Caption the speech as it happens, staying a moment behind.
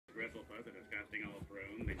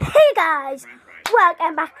guys,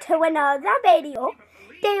 welcome back to another video.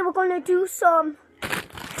 Today we're gonna do some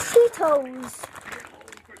Cheetos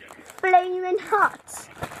Flaming Hot.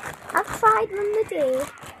 I've tried them today.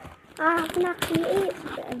 I haven't actually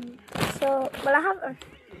eaten them. So, well, I haven't.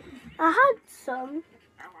 I had some,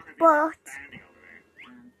 but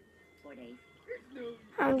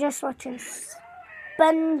I'm just watching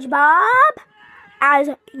SpongeBob as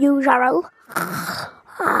usual.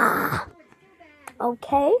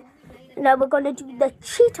 Okay, now we're gonna do the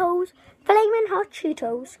Cheetos, Flaming Hot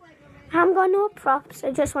Cheetos. I haven't got no props,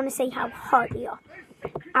 I just want to see how hot they are.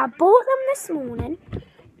 I bought them this morning, and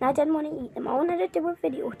I didn't want to eat them. I wanted to do a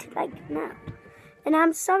video to now. And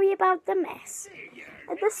I'm sorry about the mess.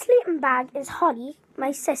 The sleeping bag is Holly,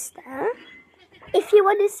 my sister. If you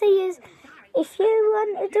want to see if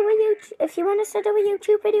you want us to do a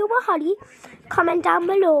YouTube video with Holly, comment down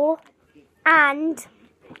below and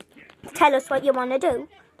tell us what you want to do.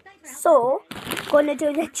 So, gonna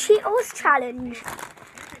do the Cheetos challenge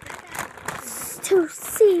to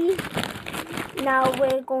see. Now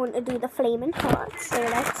we're going to do the Flaming Hot. So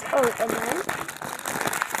let's open them.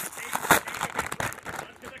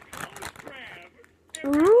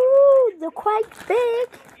 Ooh, they're quite big.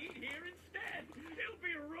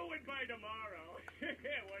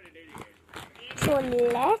 So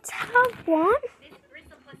let's have one.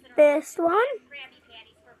 First one.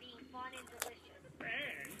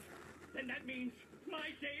 And that means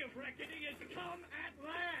my day of reckoning has come at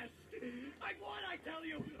last. I won, I tell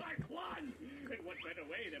you, I won. And what better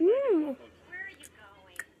way than where are you going?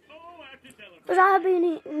 Oh, I have to celebrate. Because I've been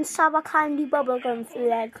eating sour candy bubblegum for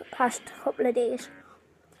the past couple of days.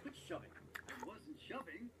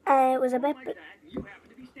 It was a bit,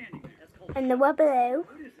 and they were blue,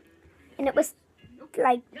 and it was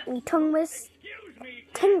like my tongue was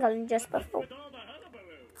tingling just before.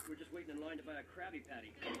 We're just waiting in line to buy a Krabby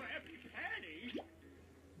Patty. Krabby Patty?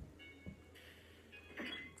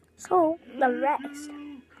 So the rest.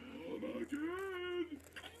 Can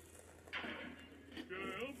I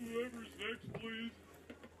help whoever's next, please?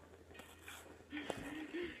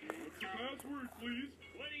 What's the password, please?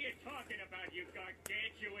 What are you talking about, you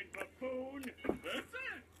gargantuan buffoon? That's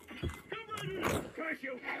it! Come right in! Curse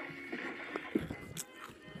you!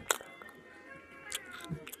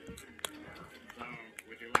 So,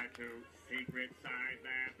 would you like to secret size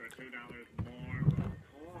that for $2 more?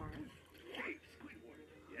 Hey, Squidward,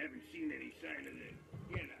 you haven't seen any sign of the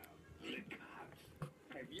cops,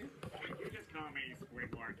 have you? You just call me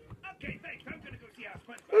Squidward. Okay, thanks. I'm gonna go see how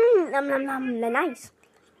SpongeBob. Nom nom nom, they're nice.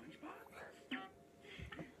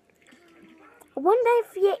 I wonder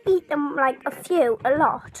if you eat them like a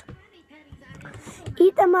lot.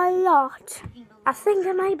 Eat them a lot. I think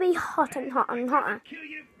it might be hot and hot and hotter.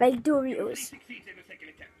 Like Doritos.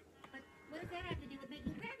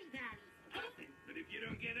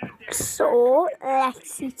 So,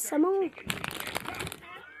 let's eat some more.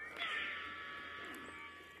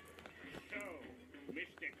 So,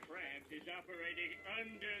 Mr. Krabs is operating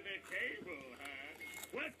under the table, huh?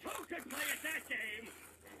 Well, Toad could play at that game.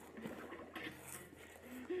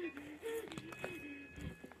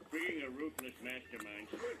 Being a ruthless mastermind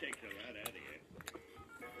sure takes a lot out of you.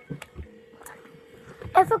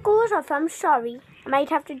 If it goes off, I'm sorry. I might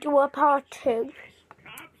have to do a part 2.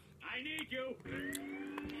 Cops, I need you.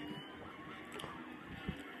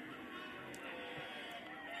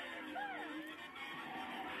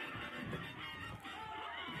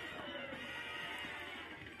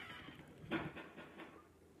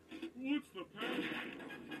 What's the password?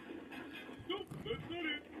 Nope, that's not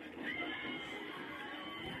it.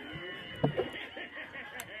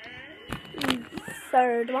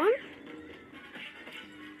 Third one.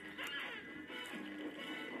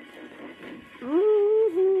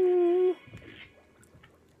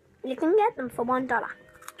 You can get them for $1.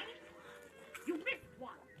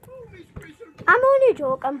 I'm only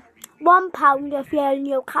joking. £1 if you're in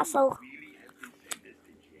Newcastle.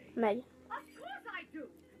 Me. Of course I do.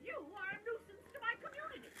 You are a nuisance to my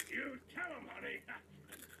community. You tell him, honey.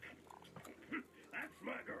 That's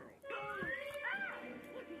my girl. What are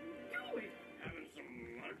you doing? Having some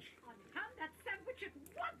lunch. Unhand that sandwich at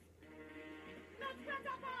once. Not spread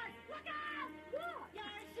up eyes. Look out! What?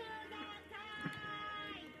 Your shoes are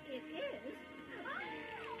tied. It is.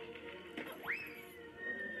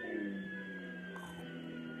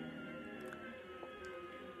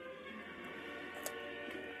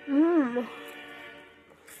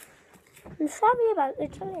 I'm sorry about the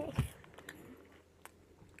delay.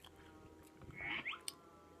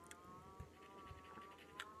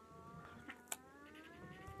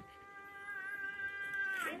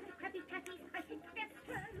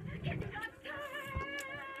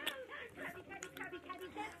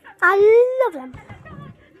 I love them.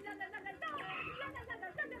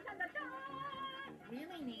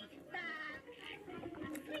 Really neat.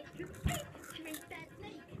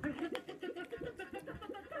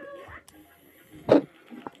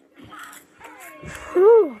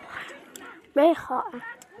 Ooh, very hot.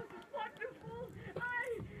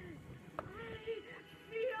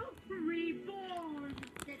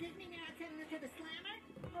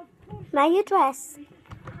 My address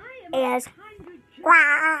is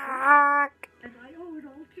quack. And I owe it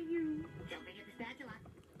all to you. Don't forget the spatula.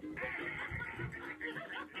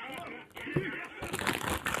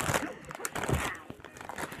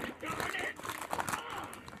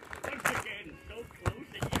 Once again, so close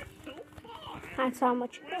and yet so far. That's how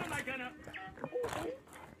much. When am I gonna...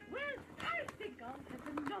 Well, I think I'll have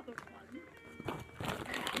another one.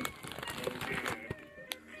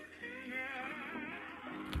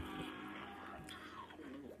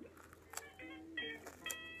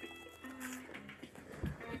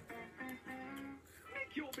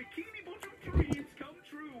 Make your bikini bottom dreams come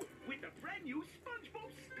true with the brand new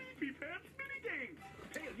SpongeBob Sleepy Pants mini games.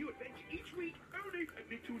 Play a new adventure each week only at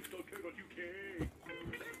nicktoons.co.uk.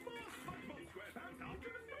 There's more SpongeBob SquarePants after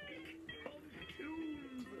the break on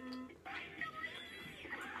Toons.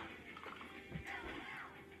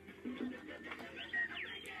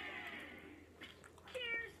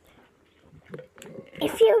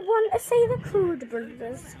 If you want to see the Crude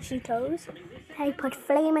Brothers Cheetos, they put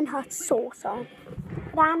flaming hot sauce on.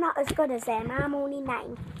 But I'm not as good as them. I'm only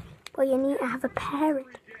 9. But you need to have a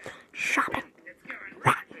parent shopping.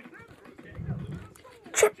 Right.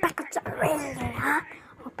 Chip packets are really hot.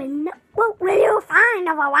 Open up. What will you find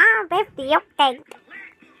of a 150 update?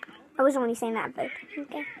 I was only saying that, but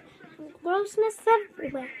okay. Grossness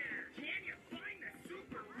everywhere.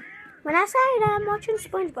 When I say that I'm watching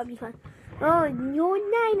SpongeBob, you go, oh, you're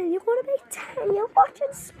 9 and you're going to be 10. You're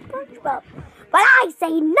watching SpongeBob. But I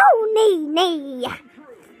say no, nee.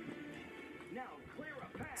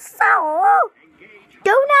 So,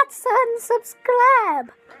 do not unsubscribe.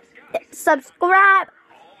 Subscribe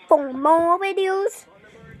for more videos.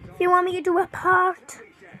 If you want me to do a part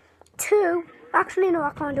 2. Actually, no,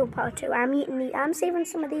 I can't do part 2. I'm saving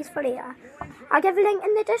some of these for later. I'll give a link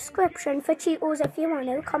in the description for Cheetos if you want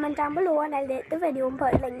to. Comment down below and I'll edit the video and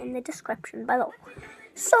put a link in the description below.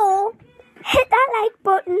 So, hit that like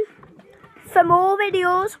button for more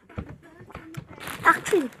videos.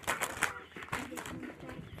 Actually,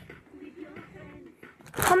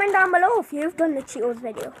 comment down below if you've done the Cheetos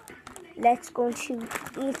video. Let's go and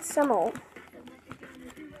eat some more.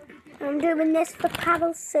 I'm doing this for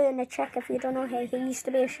Pavel Cernicek, if you don't know him. He used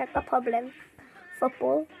to be a Czech Republic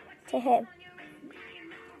football to him.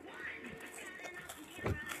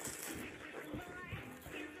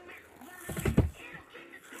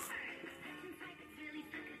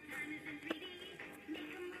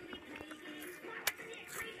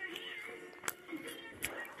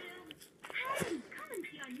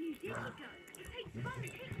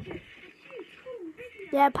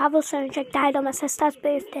 Yeah, Pavel Cernicek died on my sister's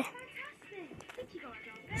birthday.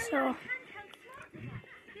 So,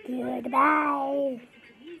 goodbye.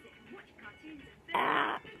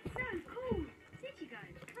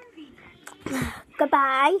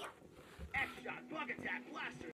 Goodbye.